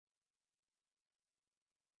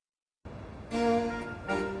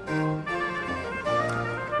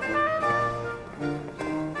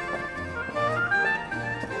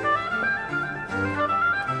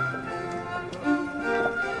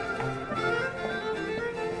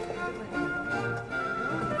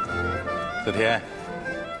子田，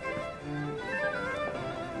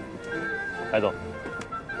白总，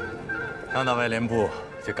刚到外联部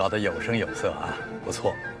就搞得有声有色啊，不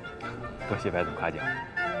错。多谢白总夸奖，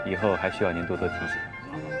以后还需要您多多提醒。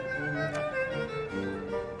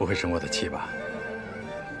不会生我的气吧？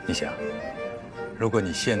你想，如果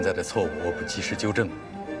你现在的错误我不及时纠正，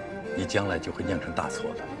你将来就会酿成大错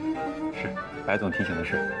的。是，白总提醒的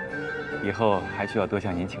是，以后还需要多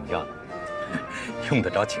向您请教的。用得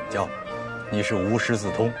着请教，你是无师自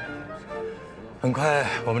通。很快，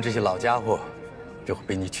我们这些老家伙就会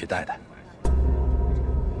被你取代的。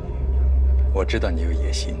我知道你有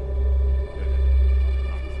野心，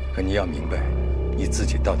可你要明白，你自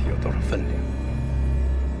己到底有多少分量。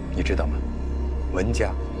你知道吗？文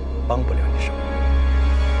家帮不了你什么。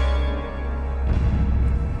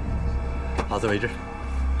好自为之。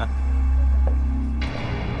啊。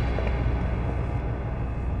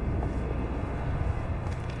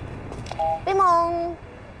冰萌，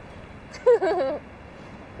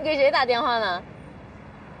你给谁打电话呢？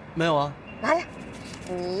没有啊。来来，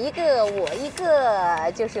你一个我一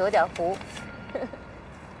个，就是有点糊。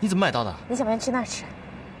你怎么买到的？你想不想去那儿吃？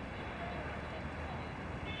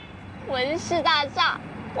文氏大厦，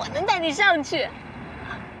我能带你上去。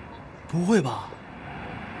不会吧？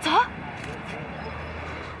走。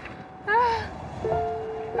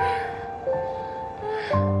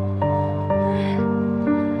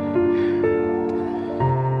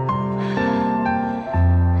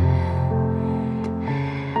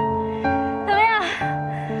怎么样？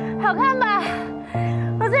好看吧？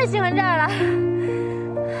我最喜欢这儿了。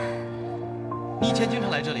你以前经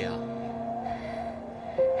常来这里啊？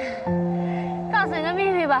告诉你个秘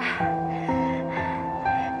密吧，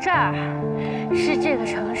这儿是这个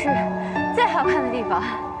城市最好看的地方。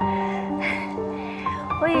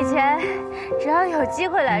我以前只要有机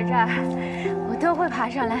会来这儿，我都会爬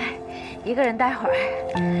上来，一个人待会儿。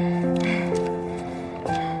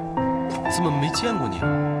怎么没见过你啊？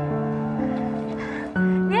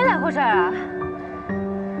你也来过这儿啊？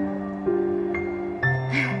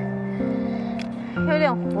有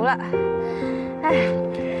点糊了，哎。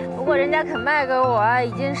不过人家肯卖给我，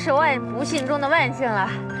已经是不幸中的万幸了，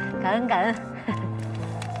感恩感恩。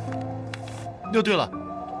哟，对了，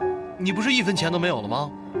你不是1分钱都没有了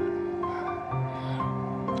吗？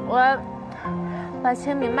我把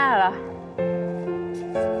签名卖了。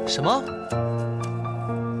什么？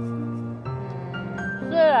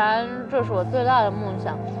虽然这是我最大的梦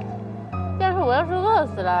想，但是我要是饿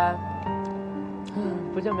死了，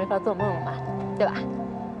不就没法做梦了吗？对吧？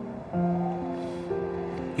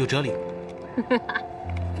有哲理。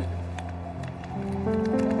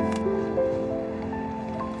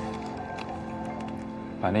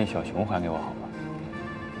把那小熊还给我好吗？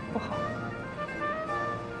不好。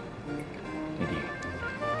弟弟，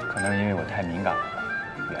可能是因为我太敏感了，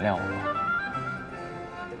原谅我吧。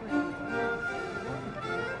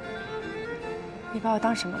你把我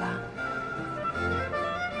当什么了？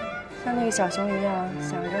像那个小熊一样，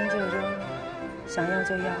想扔就扔，想要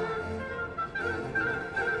就要啊？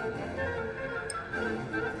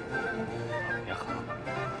别喝了。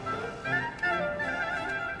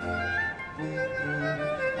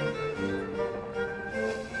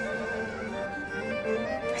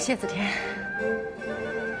谢子天，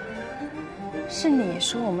是你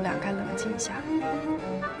说我们俩该冷静一下。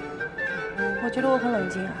我觉得我很冷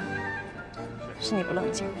静啊，是你不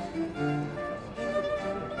冷静。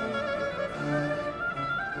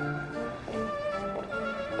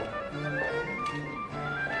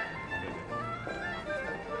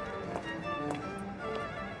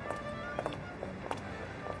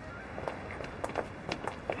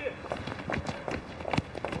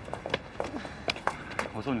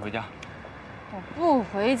我送你回家。我不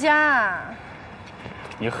回家。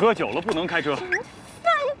你喝酒了不能开车。放开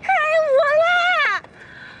我啦！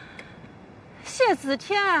谢子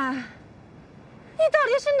天，你到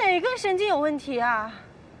底是哪根神经有问题啊？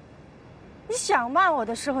你想骂我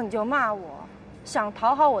的时候你就骂我，想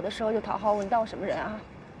讨好我的时候就讨好我，你当我什么人啊？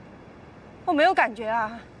我没有感觉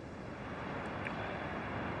啊。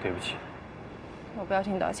对不起。我不要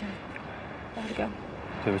听你道歉，把这给我。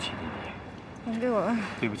对不起，弟弟。还给我！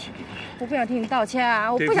对不起，弟弟。我不想听你道歉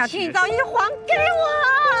啊！我不想听你道歉，你还给我！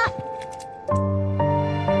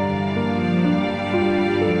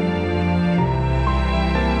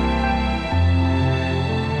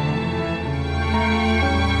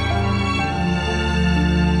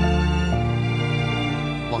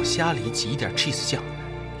往虾里挤一点 cheese 酱，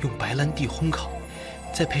用白兰地烘烤，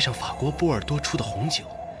再配上法国波尔多出的红酒，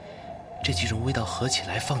这几种味道合起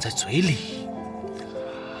来放在嘴里。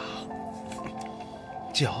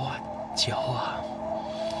嚼啊嚼啊，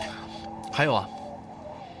还还有啊，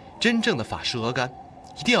真正的法式鹅肝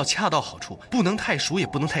一定要恰到好处，不能太熟也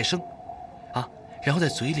不能太生，啊，然后在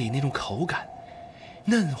嘴里那种口感，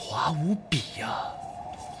嫩滑无比呀。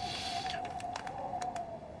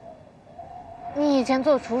你以前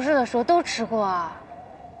做厨师的时候都吃过啊？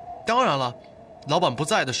当然了，老板不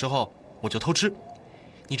在的时候我就偷吃。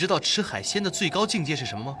你知道吃海鲜的最高境界是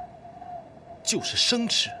什么吗？就是生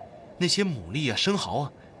吃，那些牡蛎啊、生蚝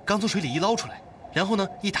啊，刚从水里一捞出来，然后呢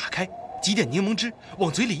一打开，挤点柠檬汁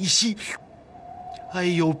往嘴里一吸，哎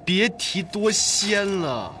呦，别提多鲜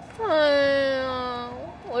了。哎呀，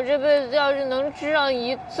我这辈子要是能吃上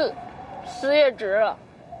一次，死也值了。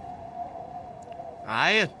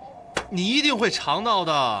哎呀，你一定会尝到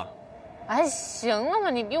的。哎，行了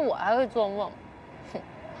嘛，你比我还会做梦。哼，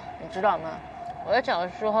你知道吗？我小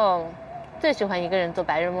的时候最喜欢一个人做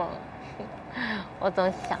白日梦了。我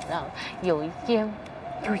总想到有一天，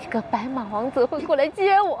有一个白马王子会过来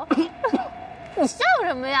接我。你笑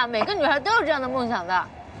什么呀？每个女孩都有这样的梦想的。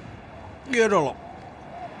噎着了。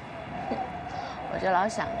我就老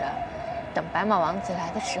想着，等白马王子来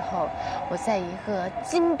的时候，我在一个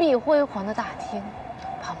金碧辉煌的大厅，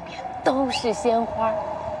旁边都是鲜花。哇！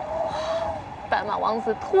白马王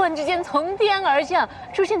子突然之间从天而降，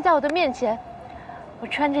出现在我的面前。我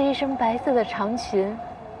穿着一身白色的长裙，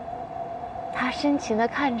他深情地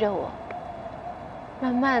看着我。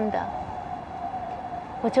慢慢的，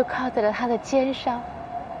我就靠在了他的肩上。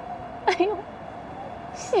哎呦，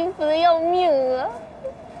幸福的要命啊！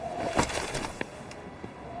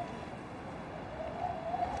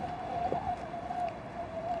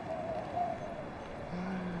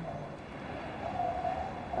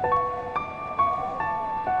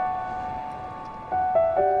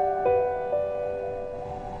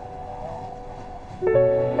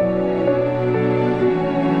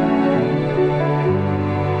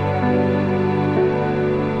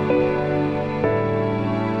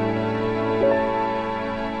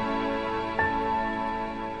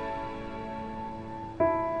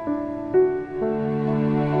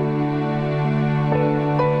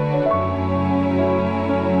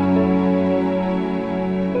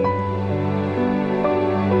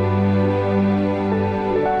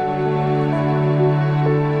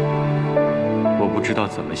不知道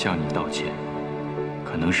怎么向你道歉，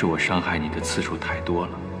可能是我伤害你的次数太多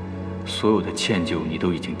了，所有的歉疚你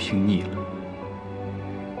都已经听腻了。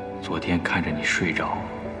昨天看着你睡着，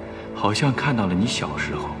好像看到了你小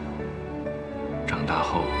时候。长大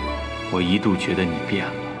后，我一度觉得你变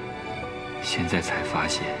了，现在才发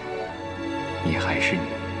现，你还是你，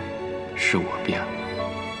是我变了。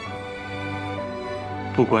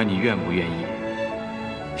不管你愿不愿意，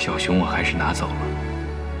小熊我还是拿走了。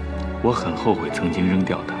我很后悔曾经扔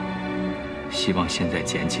掉它，希望现在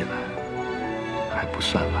捡起来还不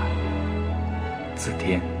算晚。子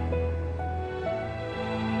天。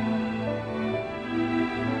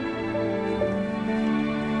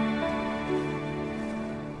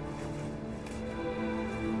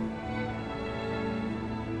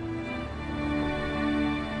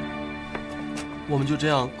我们就这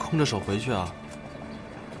样空着手回去啊？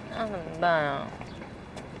那怎么办啊？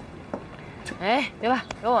哎，别吧，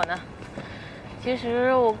有我呢。其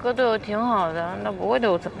实我哥对我挺好的，他不会对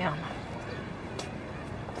我怎么样的。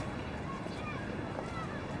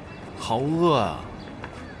好饿啊！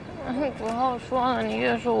不要说了，你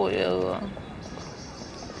越说我越饿。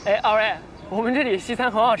哎，二位，我们这里西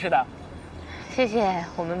餐很好吃的。谢谢，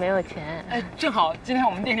我们没有钱。哎，正好今天我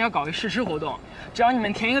们店里要搞个试吃活动，只要你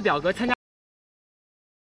们填一个表格参加。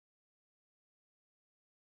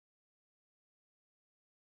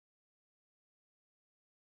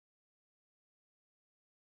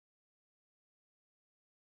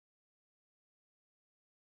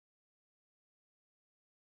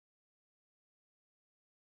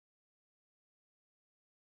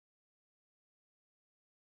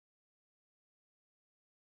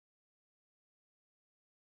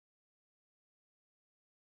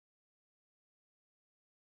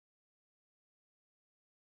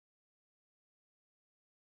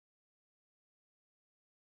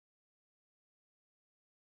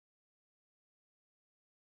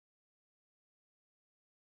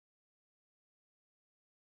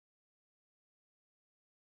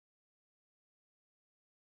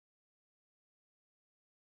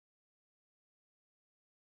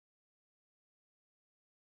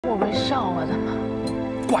我会笑我的吗？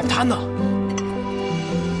管他呢！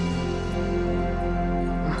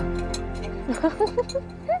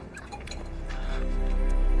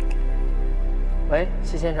喂，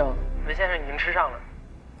齐先生，文先生已经吃上了。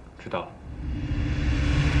知道了。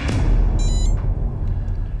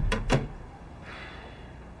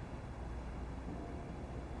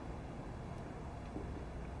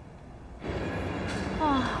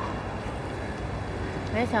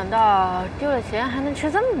想到丢了钱还能吃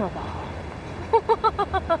这么饱。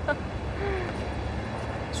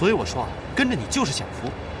所以我说啊，跟着你就是享福，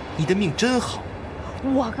你的命真好。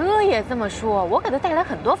我哥也这么说，我给他带来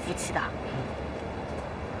很多福气的。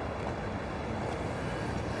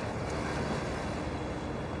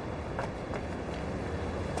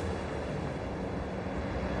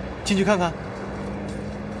进去看看。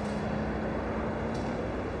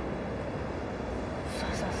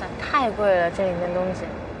算，太贵了，这里面东西。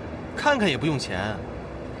看看也不用钱。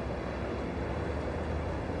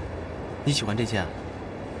你喜欢这件？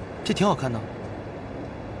这挺好看的。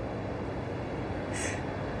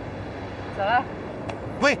走了。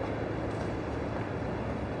喂。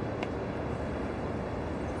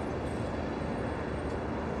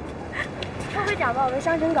他会讲到我们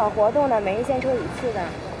商城搞活动的，每日献抽1次的。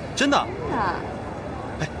真的？真的。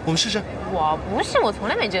哎，我们试试。我不是，我从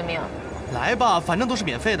来没这命。来吧，反正都是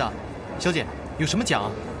免费的。小姐，有什么奖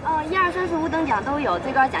啊？1、2、3、4、5等奖都有，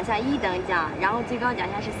最高奖项1等奖，然后最高奖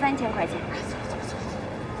项是3000块钱。走。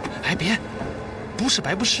哎，别，不是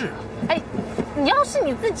白不是啊。哎，你要是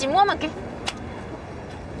你自己摸嘛，给。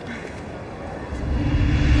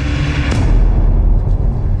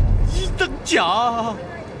1等奖。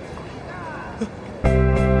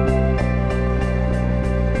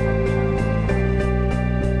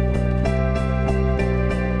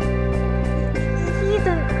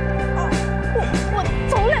我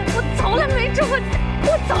从来没中过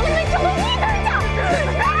1等奖！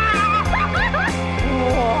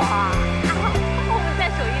哇！我们再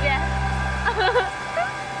数一遍。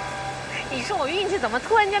你说我运气怎么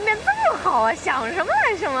突然间变这么好啊？想什么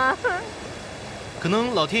来什么？可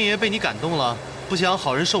能老天爷被你感动了，不想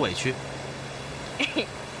好人受委屈。你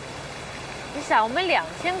想，我们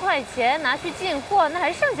2000块钱拿去进货，那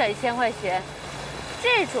还剩下1000块钱。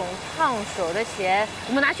这种烫手的钱，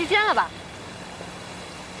我们拿去捐了吧。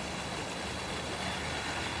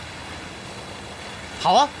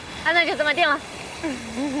好啊，那就这么定了。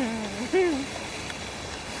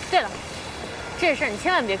对了，这事儿你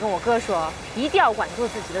千万别跟我哥说，一定要管住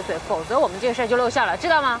自己的嘴，否则我们这个事儿就露馅了，知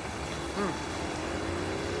道吗？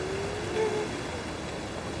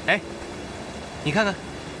哎，你看看，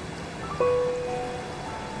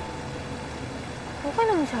不会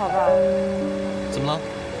那么巧吧？怎么了？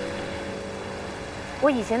我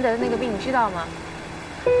以前得的那个病，你知道吗？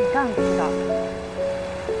你当然不知道。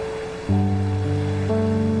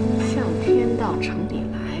到城里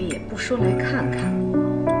来也不说来看看，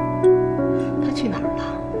他去哪儿了？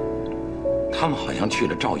他们好像去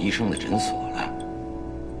了赵医生的诊所了。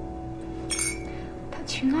他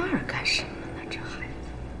去那儿干什么呢？这孩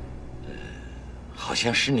子，好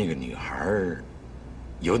像是那个女孩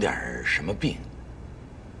有点什么病。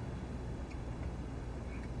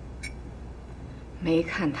没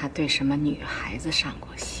看他对什么女孩子上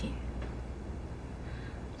过心。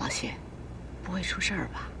老谢，不会出事儿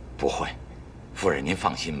吧？不会。夫人，您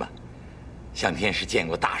放心吧，向天是见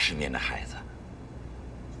过大世面的孩子。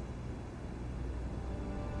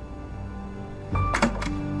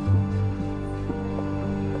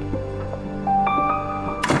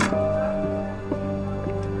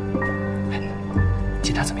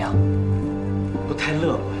检查怎么样？不太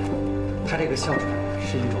乐观，他这个哮喘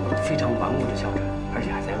是一种非常顽固的哮喘，而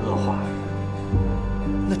且还在恶化。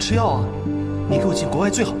那吃药啊，你给我进国外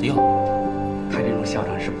最好的药。他这种哮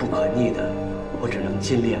喘是不可逆的。我只能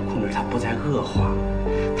尽力控制它不再恶化，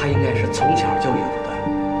它应该是从小就有的，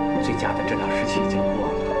最佳的治疗时期已经过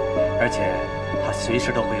了，而且它随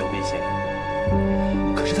时都会有危险。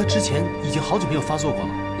可是他之前已经好久没有发作过了。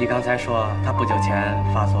你刚才说他不久前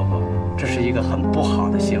发作过，这是一个很不好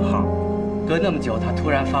的信号。隔那么久他突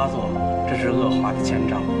然发作，这是恶化的前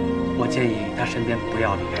兆。我建议他身边不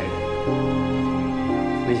要离开人。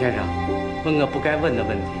梅先生，问个不该问的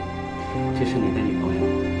问题，这是你的女朋友？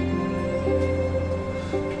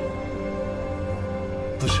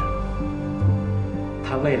不是，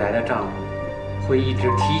她未来的丈夫会一直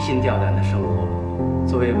提心吊胆的生活。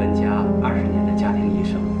作为文家20年的家庭医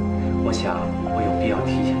生，我想我有必要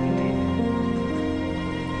提醒您这一点。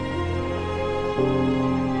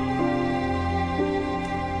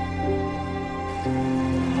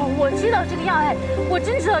我知道这个药，哎，我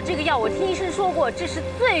真知道这个药。我听医生说过，这是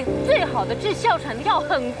最好的治哮喘的药，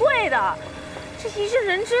很贵的。这医生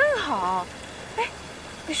人真好。哎，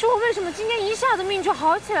你说我为什么今天一下子命就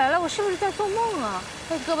好起来了？我是不是在做梦啊？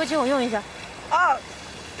哎，胳膊借我用一下。啊，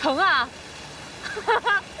疼啊！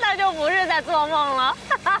那就不是在做梦了。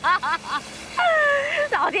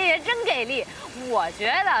老天爷真给力，我觉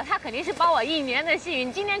得他肯定是把我1年的幸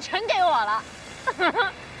运今天全给我了。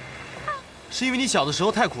是因为你小的时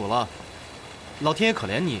候太苦了，老天爷可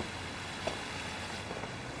怜你。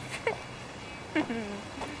哥，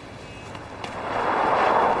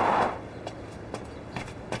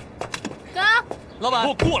老板，给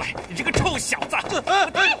我过来！你这个臭小子，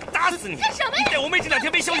打死你！干什么呀？你带我妹这2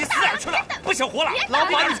天没消息死哪儿去了？不想活了？老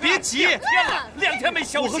板，你别急，2天了，2天没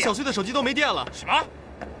消息。我和小崔的手机都没电了。什么？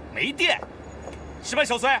没电？是吧，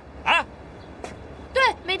小崔？啊？对，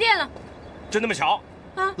没电了。真那么巧？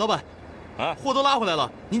啊，老板，啊，货都拉回来了，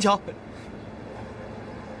您瞧。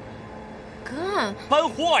哥，搬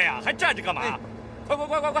货呀，还站着干嘛？快！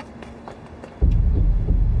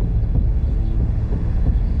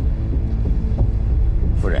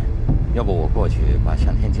夫人，要不我过去把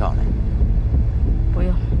向天叫来？不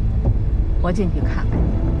用，我进去看看。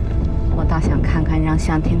我倒想看看让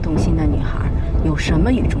向天动心的女孩有什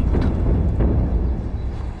么与众不同。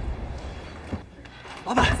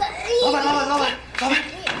老板，干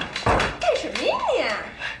什么呀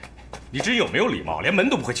你这有没有礼貌？连门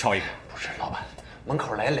都不会敲一个。不是，老板，门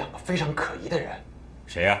口来了2个非常可疑的人。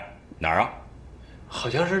谁呀？哪儿啊？好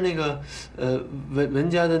像是那个，文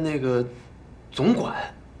家的那个总管，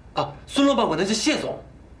啊，孙老板管他叫谢总。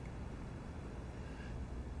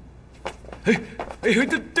对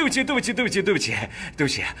不起，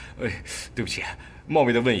对不起，冒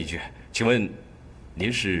昧的问一句，请问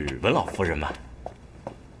您是文老夫人吗？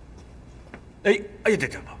对，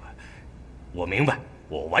我明白，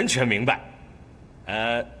我完全明白。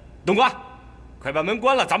冬瓜，快把门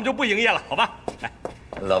关了，咱们就不营业了，好吧？来，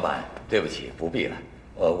老板，对不起，不必了，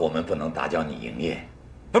我们不能打搅你营业。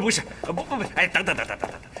不是，哎，等，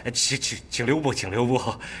请留步，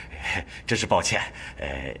真是抱歉。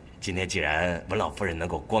今天既然文老夫人能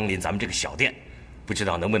够光临咱们这个小店，不知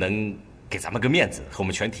道能不能给咱们个面子，和我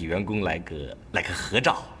们全体员工来个合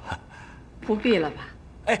照。不必了吧？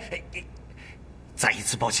再一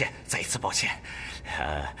次抱歉。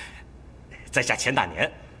在下钱大年，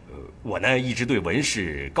我呢一直对文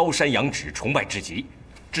氏高山仰止崇拜至极，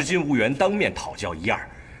至今无缘当面讨教一二。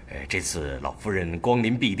这次老夫人光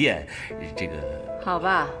临敝店，这个好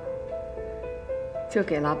吧，就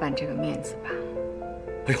给老板这个面子吧。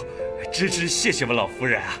哎呦，真是谢谢文老夫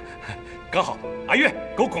人啊！刚好，阿月，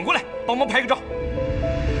给我滚过来，帮忙拍个照。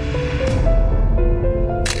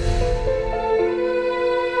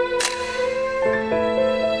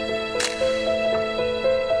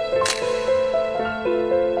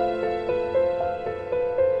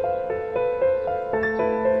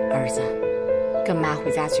儿子，跟妈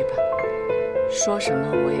回家去吧。说什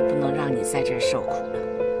么我也不能让你在这儿受苦了。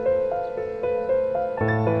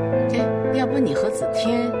要不你和子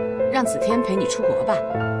天，让子天陪你出国吧。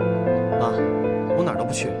妈，我哪儿都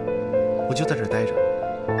不去，我就在这儿待着。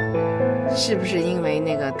是不是因为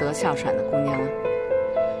那个得哮喘的姑娘啊？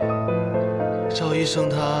赵医生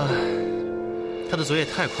他的嘴也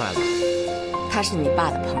太快了。他是你爸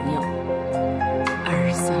的朋友。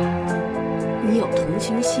儿子，你有同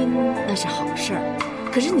情心那是好事儿，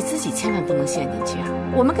可是你自己千万不能陷进去啊！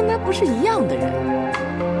我们跟他不是一样的人，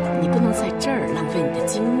你不能在这儿浪费你的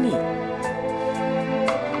精力。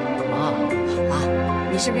妈，好了，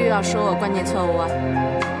你是不是又要说我关键错误啊？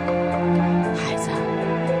孩子，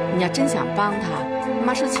你要真想帮他，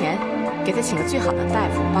妈出钱给他请个最好的大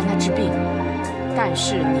夫帮他治病，但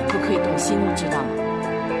是你不可以动心，知道吗？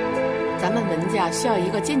咱们文家需要一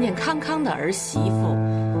个健健康康的儿媳妇，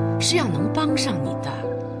是要能帮上你的。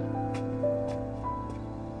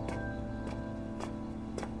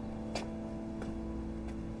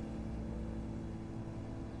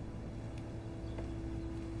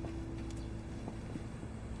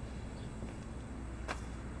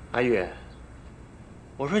阿月，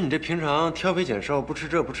我说你这平常挑肥拣瘦，不吃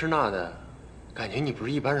这不吃那的，感觉你不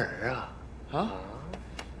是一般人啊！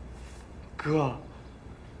哥，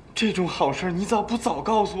这种好事你咋不早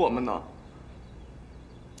告诉我们呢？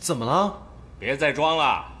怎么了？别再装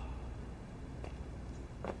了。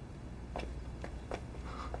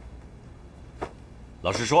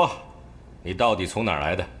老实说，你到底从哪儿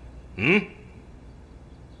来的？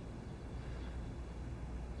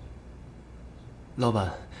老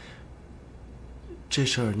板，这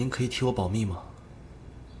事儿您可以替我保密吗？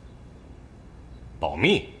保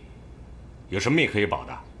密？有什么密可以保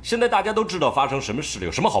的？现在大家都知道发生什么事了，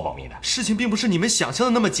有什么好保密的？事情并不是你们想象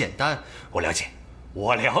的那么简单。我了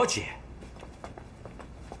解。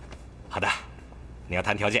好的，你要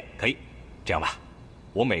谈条件可以，这样吧，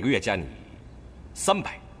我每个月加你300，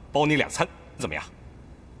包你2餐，怎么样？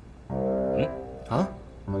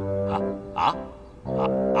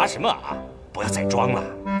什么啊？不要再装了，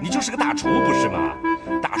你就是个大厨不是吗？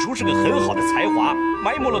大厨是个很好的才华，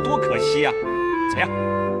埋没了多可惜啊！怎么样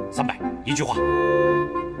？300，一句话。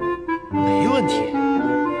没问题。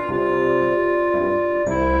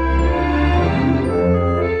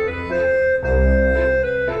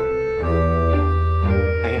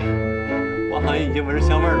经闻着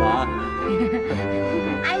香味了啊！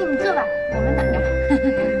阿姨，你坐吧，我们等着。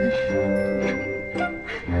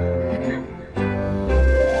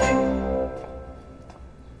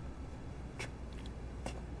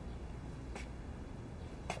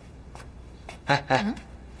哎，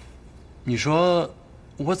你说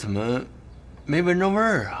我怎么没闻着味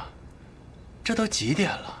儿啊？这都几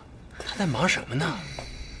点了？他在忙什么呢？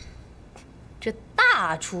这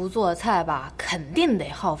大厨做菜吧，肯定得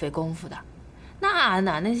耗费功夫的，那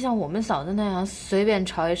哪能像我们嫂子那样随便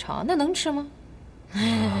炒一炒，那能吃吗？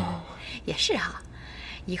也是哈，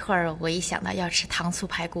一会儿我一想到要吃糖醋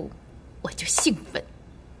排骨，我就兴奋，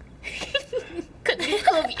肯定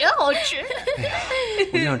特别好吃。哎呀，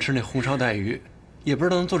我就想吃那红烧带鱼，也不知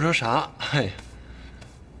道能做成啥。哎呀，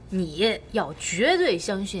你要绝对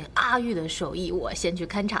相信阿玉的手艺，我先去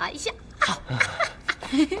勘察一下。好。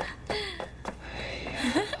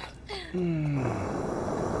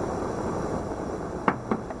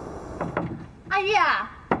阿玉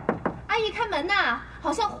啊，阿玉开门呐，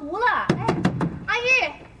好像糊了。哎，阿玉，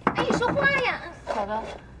阿玉说话呀。嫂子，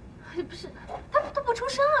不是，他不出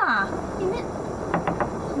声啊，里面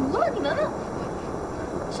糊了，你闻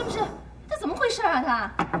闻，是不是？这怎么回事啊？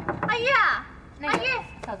他，阿玉啊，阿玉，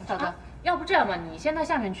嫂子。要不这样吧，你先到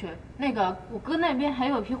下面去。那个，我哥那边还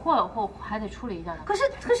有一批货还得处理一下呢。可是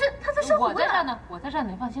他这是我在这儿呢，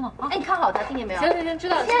你放心了啊。哎，你看好他，听见没有？行，知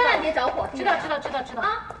道。千万别着火。知道。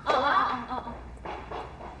啊，走了。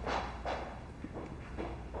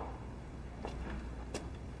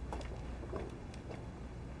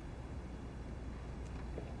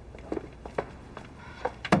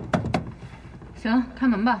行，开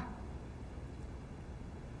门吧。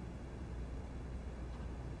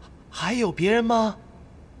还有别人吗？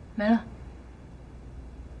没了。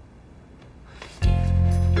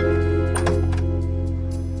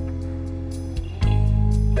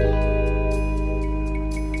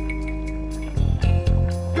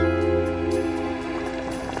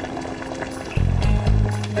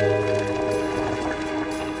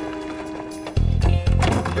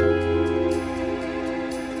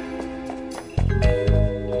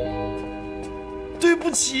对不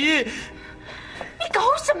起。你搞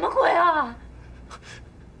什么鬼啊！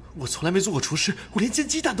我从来没做过厨师，我连煎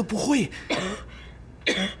鸡蛋都不会。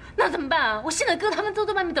那怎么办啊？我现在哥他们都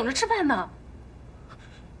在外面等着吃饭呢。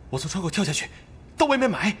我从窗口跳下去，到外面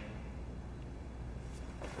买。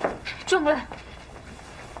转过来，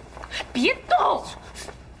别动！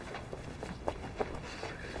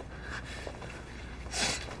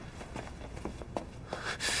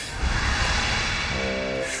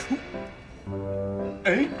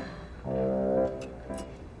哎。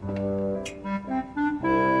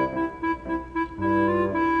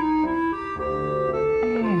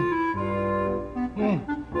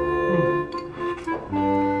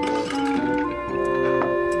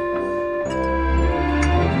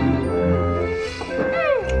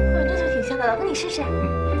你试试。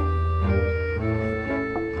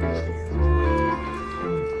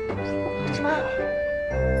什么？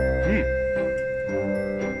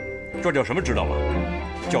这叫什么知道吗？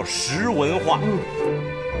叫食文化。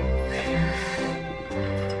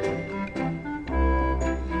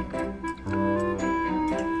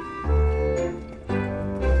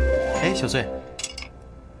哎，小醉。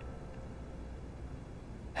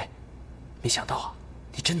哎，没想到啊，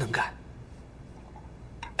你真能干。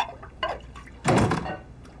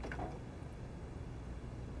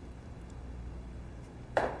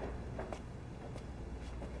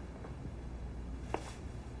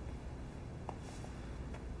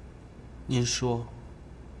您说，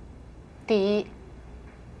第一，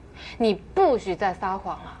你不许再撒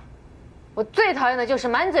谎了。我最讨厌的就是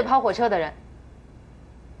满嘴跑火车的人。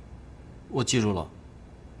我记住了。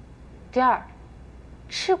第二，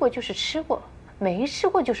吃过就是吃过，没吃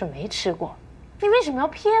过就是没吃过。你为什么要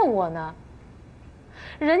骗我呢？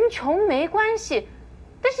人穷没关系，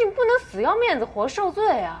但是你不能死要面子活受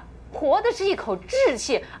罪啊！活的是一口志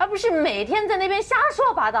气，而不是每天在那边瞎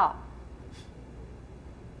说八道。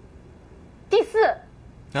第四，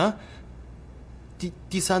啊，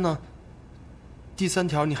第三呢？第三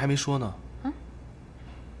条你还没说呢。啊？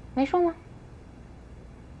没说吗？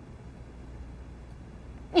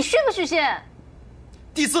你虚不虚心？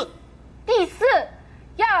第四，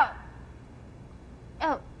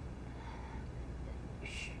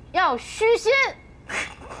要虚心。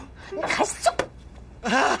你还笑？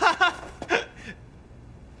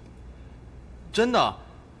真的，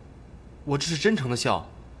我这是真诚的笑。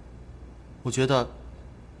我觉得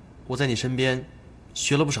我在你身边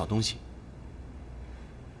学了不少东西。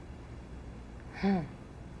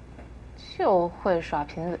就会耍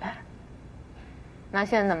贫嘴。那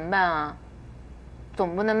现在怎么办啊？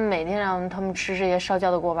总不能每天让他们吃这些烧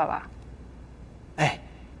焦的锅巴吧？哎，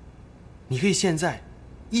你可以现在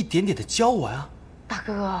一点点的教我呀。大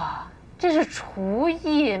哥，这是厨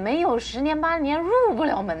艺，没有10年8年入不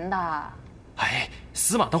了门的。哎，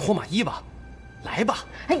死马当活马医吧，来吧。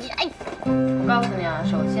哎，我告诉你啊，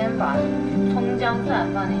首先把葱姜蒜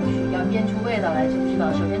放进去，要煸出味道来，知不知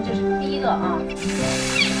道？首先这是第一个啊。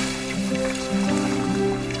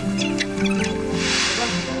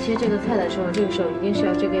切这个菜的时候，这个手一定是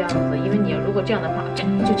要这个样子，因为你如果这样的话，这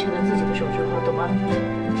样就切到自己的手指头，懂吗？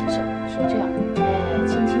手这样，哎，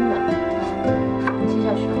轻轻的切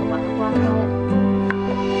下去，然后把它刮开。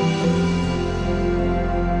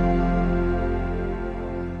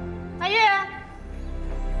阿玉，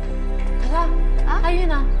可可啊，阿玉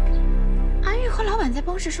呢？阿玉和老板在办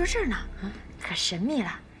公室说事呢，可神秘了。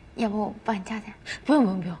要不我帮你叫他？不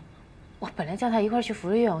用，我本来叫他一块去福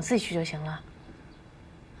利院，我自己去就行了。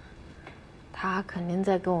他肯定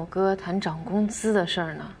在跟我哥谈涨工资的事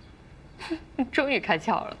儿呢。终于开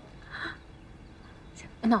窍了。行，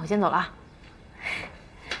那我先走了啊。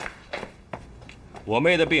我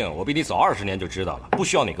妹的病，我比你早20年就知道了，不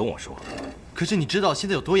需要你跟我说。可是你知道现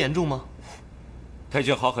在有多严重吗？她已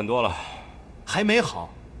经好很多了。还没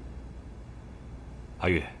好。阿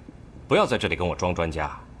玉，不要在这里跟我装专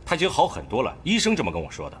家。她已经好很多了，医生这么跟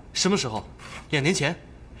我说的。什么时候？2年前。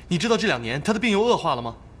你知道这2年她的病又恶化了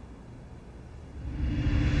吗？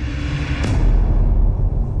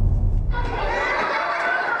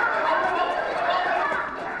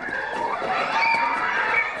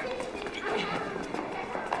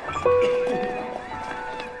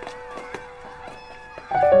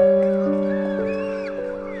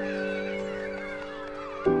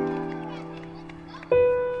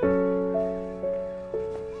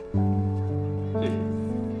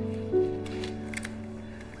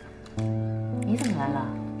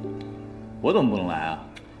我怎么不能来啊？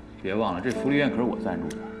别忘了，这福利院可是我赞助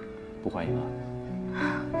的，不欢迎啊？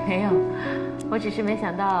没有，我只是没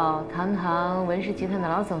想到堂文氏集团的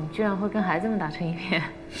老总居然会跟孩子们打成一片。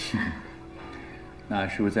那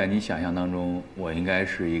是不是在你想象当中，我应该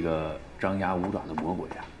是一个张牙舞爪的魔鬼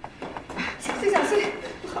啊？小心！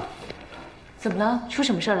不好！怎么了？出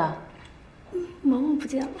什么事了？毛毛不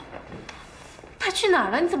见了。他去哪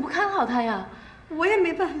儿了？你怎么不看好他呀？我也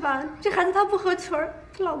没办法，这孩子他不合群儿，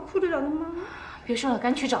老哭着找他妈妈。别说了，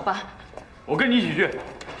赶紧去找吧。我跟你一起去，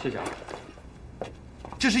谢谢啊。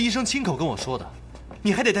这是医生亲口跟我说的，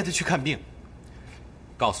你还得带他去看病。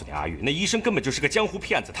告诉你，阿玉，那医生根本就是个江湖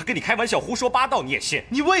骗子，他跟你开玩笑、胡说八道，你也信？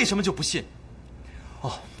你为什么就不信？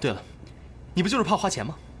哦，对了，你不就是怕花钱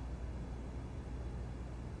吗？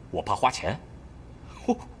我怕花钱？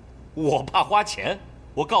我怕花钱？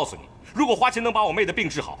我告诉你，如果花钱能把我妹的病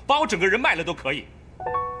治好，把我整个人卖了都可以。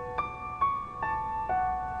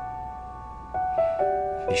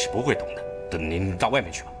你是不会懂的，等你到外面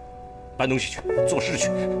去吧，搬东西去，做事去，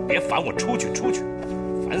别烦我，出去，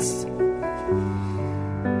烦死了。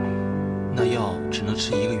那药只能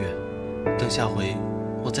吃1个月，等下回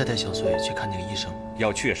我再带小穗去看那个医生。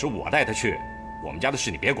要去也是我带她去，我们家的事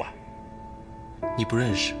你别管。你不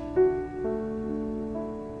认识。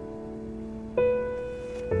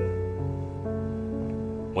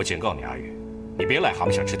我警告你，阿玉，你别癞蛤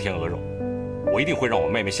蟆想吃天鹅肉。我一定会让我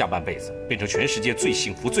妹妹下半辈子变成全世界最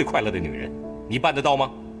幸福、最快乐的女人，你办得到吗？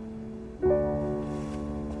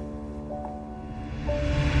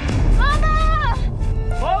妈妈！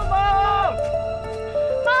妈妈！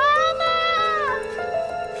妈妈！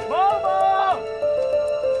妈妈！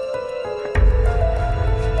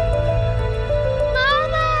妈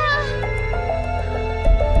妈！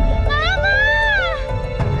妈妈！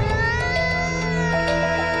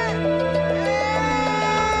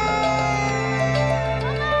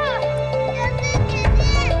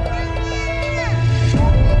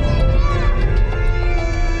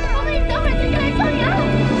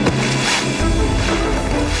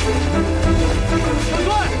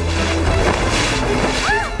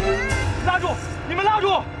拉住！你们拉住！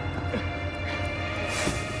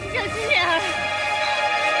小心点！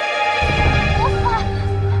我怕，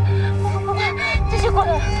继续过来。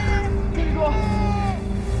记住！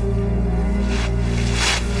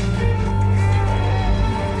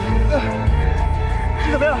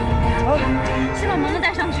你怎么样？啊？是把萌萌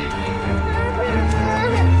带上去。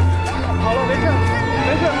好了，没事，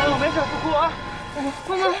萌萌，没事，不哭啊。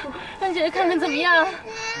萌萌，让姐姐看看怎么样？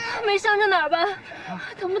没伤着哪儿吧？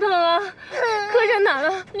疼不疼啊？磕着哪儿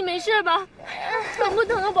了？你没事吧？疼不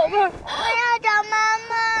疼啊，宝贝儿？我要找妈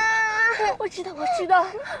妈。我知道，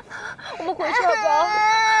我们回去好不好？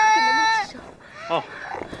给萌萌系上。好，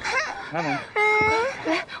来，萌萌。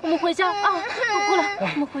来，我们回家啊！不哭了，我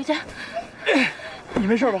们回家。你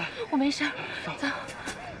没事吧？我没事，走。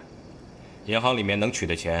银行里面能取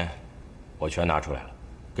的钱，我全拿出来了。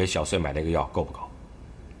给小穗买那个药够不够？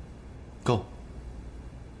够。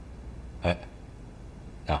哎，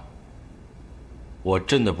啊，我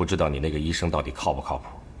真的不知道你那个医生到底靠不靠谱，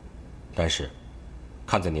但是，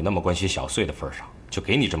看在你那么关心小穗的份上，就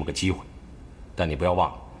给你这么个机会。但你不要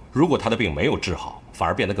忘了，如果他的病没有治好，反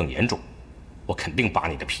而变得更严重，我肯定扒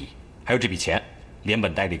你的皮。还有这笔钱，连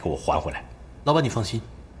本带利给我还回来。老板，你放心，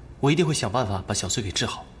我一定会想办法把小穗给治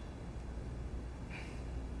好。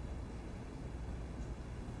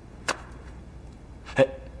嘿，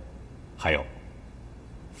还有，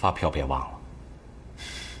发票别忘了。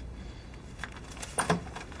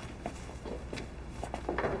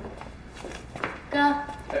哥，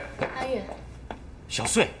阿玉，小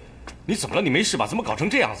穗，你怎么了？你没事吧？怎么搞成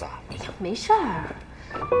这样子啊？哎呀，没事儿。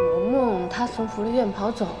萌萌她从福利院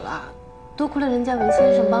跑走了，多亏了人家文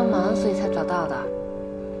先生帮忙，所以才找到的。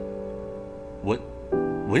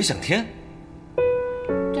文想天？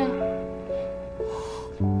对。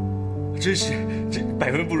真是这百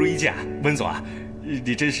闻不如一见啊，温总啊，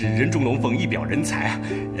你真是人中龙凤，一表人才啊。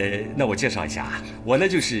那我介绍一下啊，我呢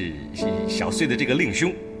就是小穗的这个令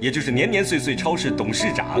兄，也就是年年岁岁超市董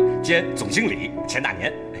事长兼总经理钱大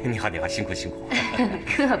年。你好，你好，辛苦辛苦。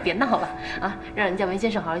哥，别闹了啊，让人家文先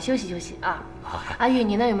生好好休息休息啊。阿玉，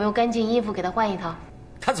你那有没有干净衣服给他换一套？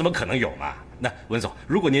他怎么可能有嘛？那文总，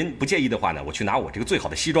如果您不介意的话呢，我去拿我这个最好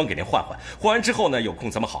的西装给您换换。换完之后呢，有空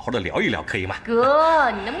咱们好好的聊一聊，可以吗？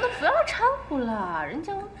哥，你能不能不要掺和了？人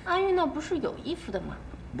家阿玉那不是有衣服的吗？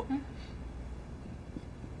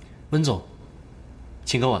温总，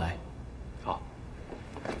请跟我来。好。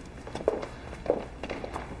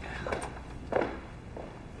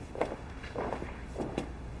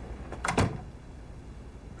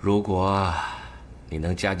如果你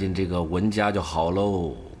能加进这个文家就好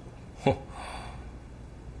喽。哼。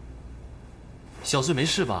小穗没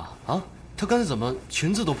事吧？啊，她刚才怎么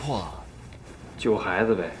裙子都破了？救孩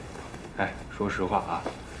子呗。哎，说实话啊，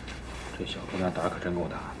这小姑娘胆儿可真够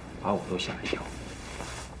大，把我都吓一跳。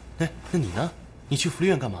哎，那你呢？你去福利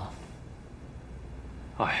院干嘛？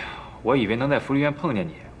哎呀，我以为能在福利院碰见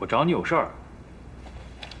你，我找你有事儿。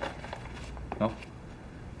喏，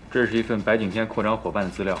这是一份白景天扩张伙伴的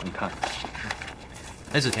资料，你看。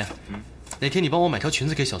哎，子天，哪天你帮我买条裙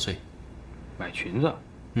子给小穗？买裙子？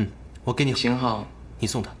我给你型号，你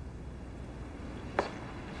送她。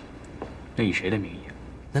那以谁的名义？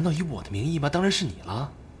难道以我的名义吗？当然是你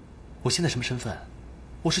了。我现在什么身份？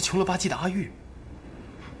我是穷了吧唧的阿玉。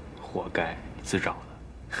活该，你自找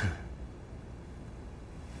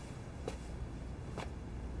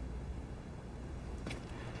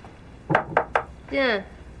的。进。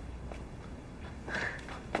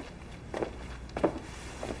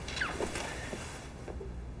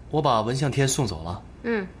我把文向天送走了。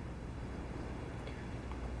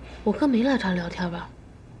我哥没来找聊天吧？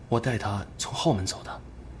我带他从后门走的。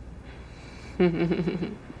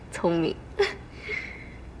聪明。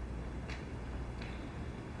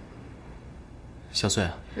小穗，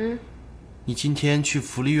你今天去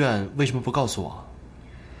福利院为什么不告诉我？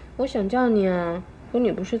我想叫你啊，可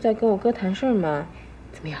你不是在跟我哥谈事儿吗？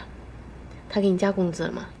怎么样？他给你加工资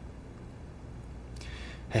了吗？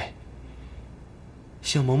哎，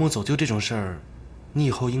像萌萌走丢这种事儿，你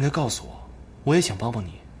以后应该告诉我，我也想帮帮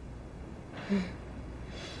你。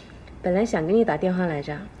本来想给你打电话来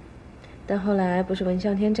着，但后来不是文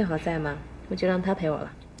向天正好在吗？我就让他陪我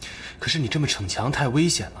了。可是你这么逞强太危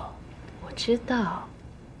险了。我知道，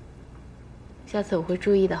下次我会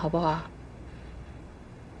注意的，好不好？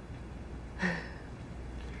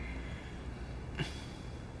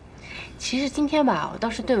其实今天吧，我倒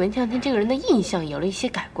是对文向天这个人的印象有了一些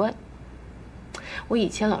改观。我以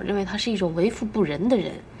前老认为他是一种为富不仁的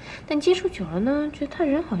人，但接触久了呢，觉得他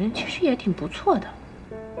人好像其实也挺不错的。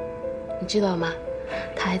你知道吗？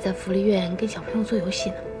他还在福利院跟小朋友做游戏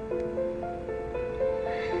呢。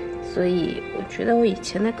所以我觉得我以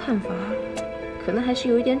前的看法，可能还是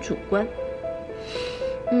有一点主观。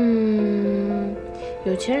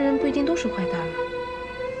有钱人不一定都是坏蛋嘛。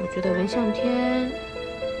我觉得文向天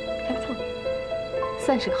还不错，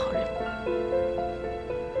算是个好人。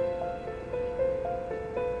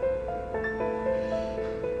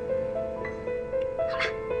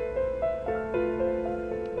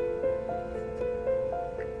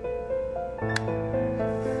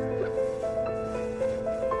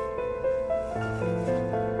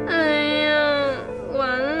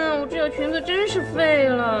裙子真是废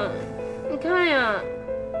了，你看呀。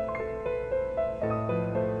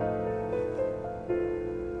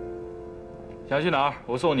想去哪儿？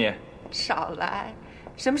我送你。少来，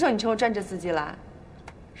什么时候你成我专职司机了？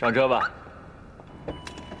上车吧。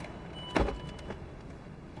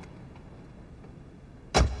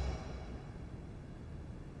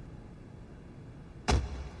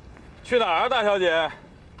去哪儿啊，大小姐？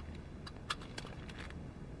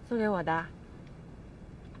送给我的。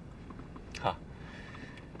哈，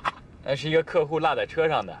那是一个客户落在车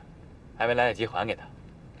上的，还没来得及还给他。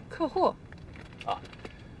客户？啊，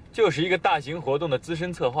就是一个大型活动的资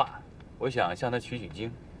深策划，我想向他取取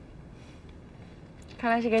经。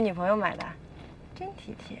看来是给女朋友买的，真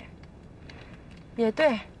体贴。也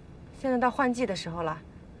对，现在到换季的时候了，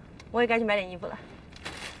我也该去买点衣服了。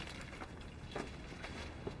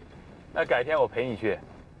那改天我陪你去。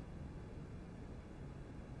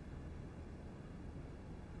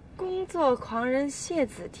工作狂人谢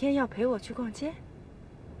子天要陪我去逛街？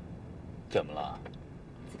怎么了？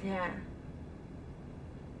子天，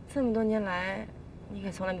这么多年来，你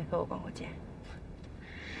可从来没陪我逛过街。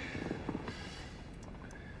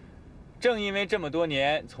正因为这么多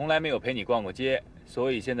年从来没有陪你逛过街，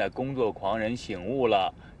所以现在工作狂人醒悟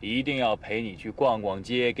了，一定要陪你去逛逛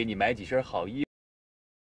街，给你买几身好衣服。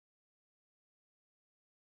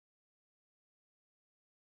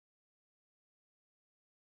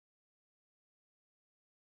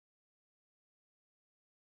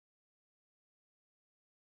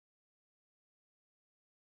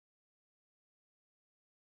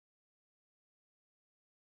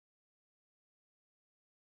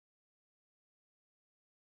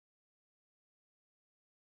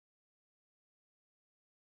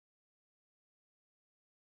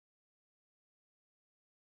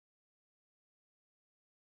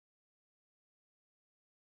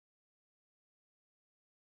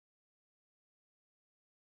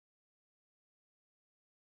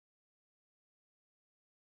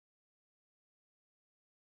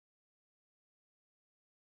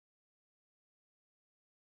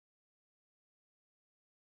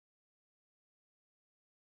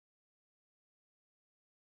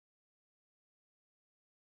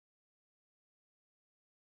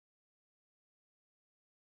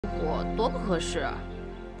我多不合适。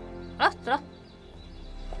好了，走了。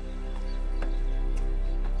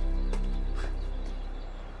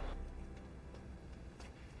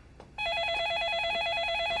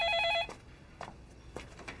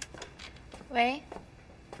喂，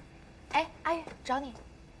哎，阿玉，找你。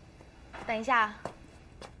等一下。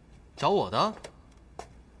找我的？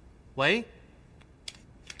喂？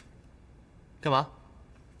干嘛？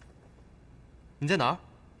你在哪儿？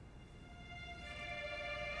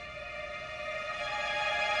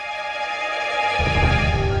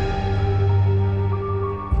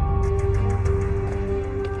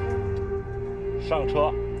上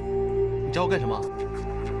车。你找我干什么？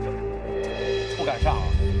不敢上啊。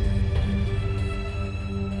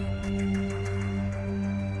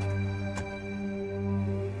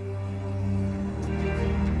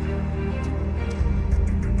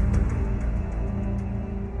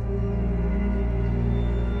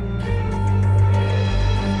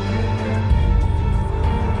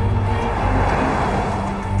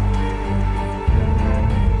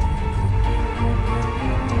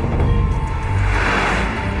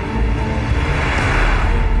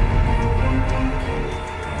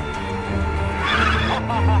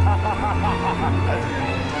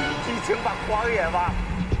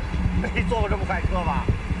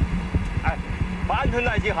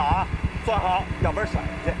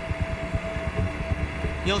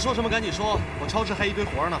你要说什么赶紧说，我超市还一堆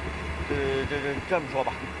活呢。这么说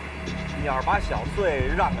吧，你要是把小穗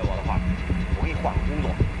让给我的话，我给你换个工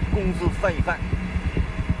作，工资翻一番。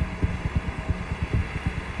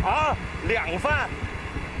啊，2番？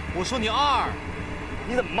我说你2。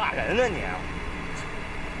你怎么骂人呢你？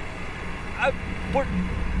哎，不是，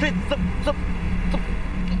这怎么？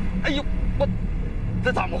哎呦，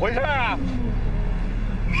这怎么回事啊？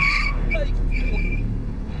哎，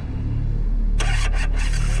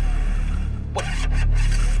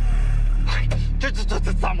这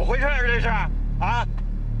怎么回事？这是啊？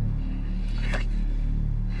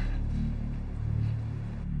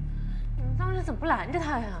你们当时怎么不拦着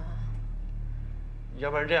他呀？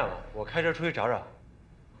要不然这样吧，我开车出去找找。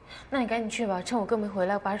那你赶紧去吧，趁我哥没回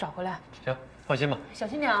来，我把他找回来。行，放心吧。小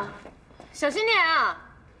心点啊，小心点啊！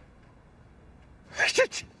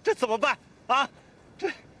这怎么办啊？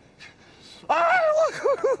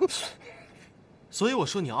所以我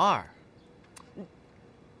说你2。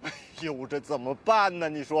哎呦，这怎么办呢？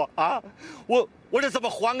你说啊，我这怎么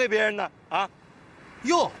还给别人呢？啊？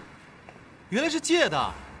哟，原来是借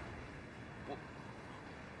的。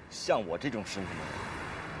像我这种身份的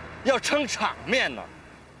人，要撑场面呢。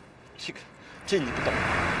这你不懂。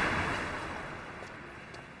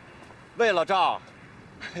为了赵，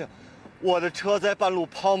哎呀，我的车在半路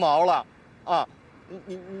抛锚了，啊，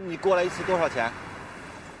你过来一次多少钱？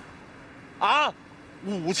啊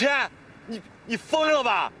，5000，你疯了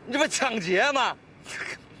吧？你这不抢劫吗？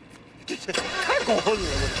这太过分了！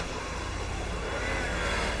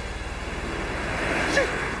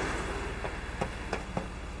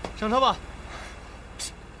上车吧。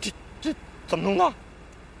这怎么弄的？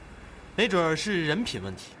没准是人品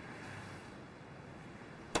问题。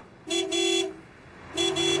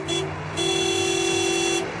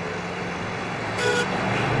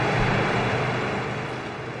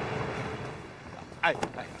哎，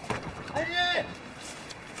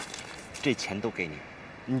这钱都给你，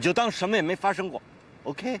你就当什么也没发生过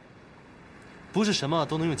 ，OK？ 不是什么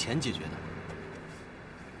都能用钱解决的。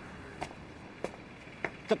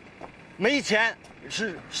这没钱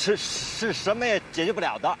是什么也解决不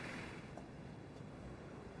了的。